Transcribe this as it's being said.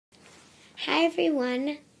Hi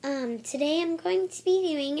everyone, today I'm going to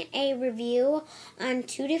be doing a review on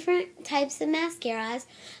two different types of mascaras.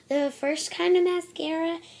 The first kind of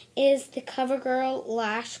mascara is the CoverGirl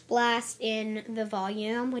Lash Blast in the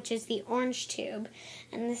volume, which is the orange tube.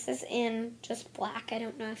 And this is in just black. I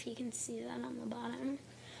don't know if you can see that on the bottom,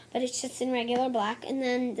 but it's just in regular black. And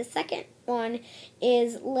then the second one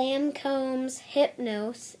is Lancôme's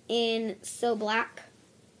Hypnose in So Black.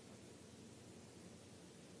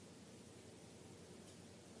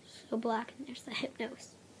 So black, and there's the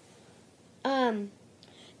Hypnose.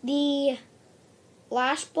 The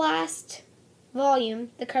Lash Blast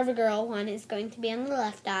volume, the CoverGirl one, is going to be on the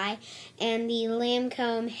left eye, and the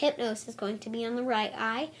Lancôme Hypnose is going to be on the right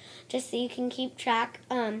eye, just so you can keep track.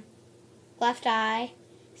 Left eye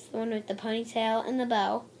is the one with the ponytail and the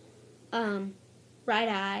bow. Right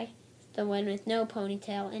eye is the one with no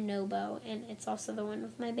ponytail and no bow, and it's also the one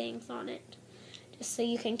with my bangs on it, just so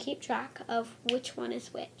you can keep track of which one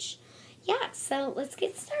is which. Yeah, so let's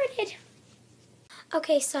get started.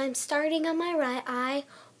 Okay, so I'm starting on my right eye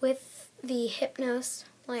with the Hypnose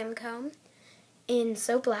Lancôme in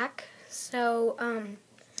So Black. So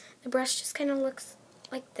the brush just kind of looks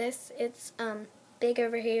like this. It's big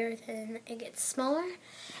over here, then it gets smaller,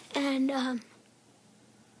 and I'm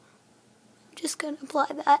just going to apply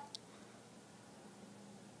that.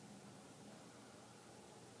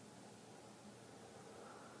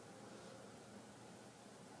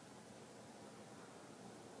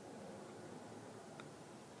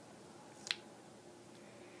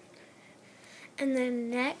 And then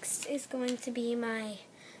next is going to be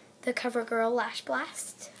the CoverGirl Lash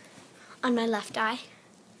Blast on my left eye.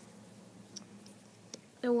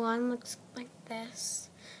 The wand looks like this.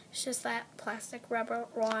 It's just that plastic rubber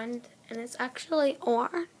wand, and it's actually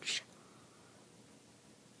orange.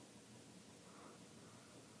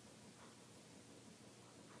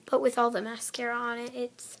 But with all the mascara on it,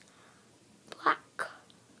 it's black.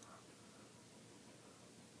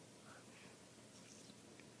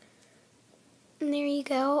 And there you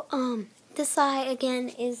go. This eye again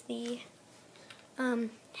is the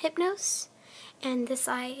Hypnose, and this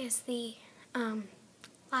eye is the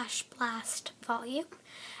Lash Blast volume.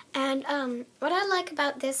 And what I like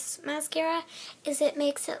about this mascara is it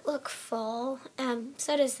makes it look full.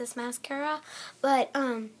 So does this mascara, but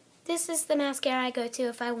this is the mascara I go to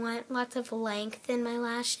if I want lots of length in my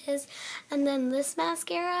lashes. And then this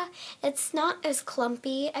mascara, it's not as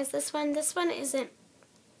clumpy as this one. This one isn't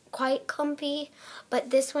quite clumpy, but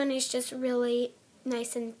this one is just really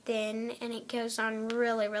nice and thin, and it goes on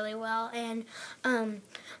really, really well. And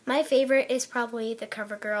my favorite is probably the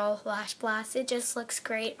CoverGirl Lash Blast. It just looks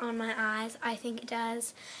great on my eyes. I think it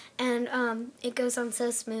does. And it goes on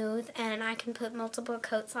so smooth, and I can put multiple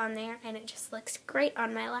coats on there, and it just looks great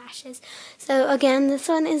on my lashes. So again, this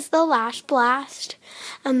one is the Lash Blast,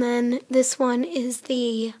 and then this one is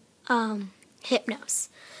the Hypnose.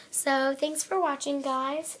 So thanks for watching,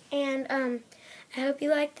 guys, and I hope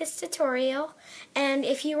you liked this tutorial. And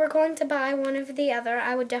if you were going to buy one or the other,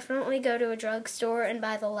 I would definitely go to a drugstore and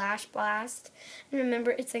buy the Lash Blast. And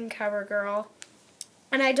remember, it's in CoverGirl.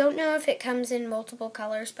 And I don't know if it comes in multiple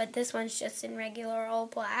colors, but this one's just in regular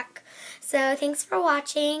old black. So thanks for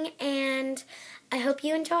watching, and I hope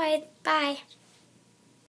you enjoyed. Bye.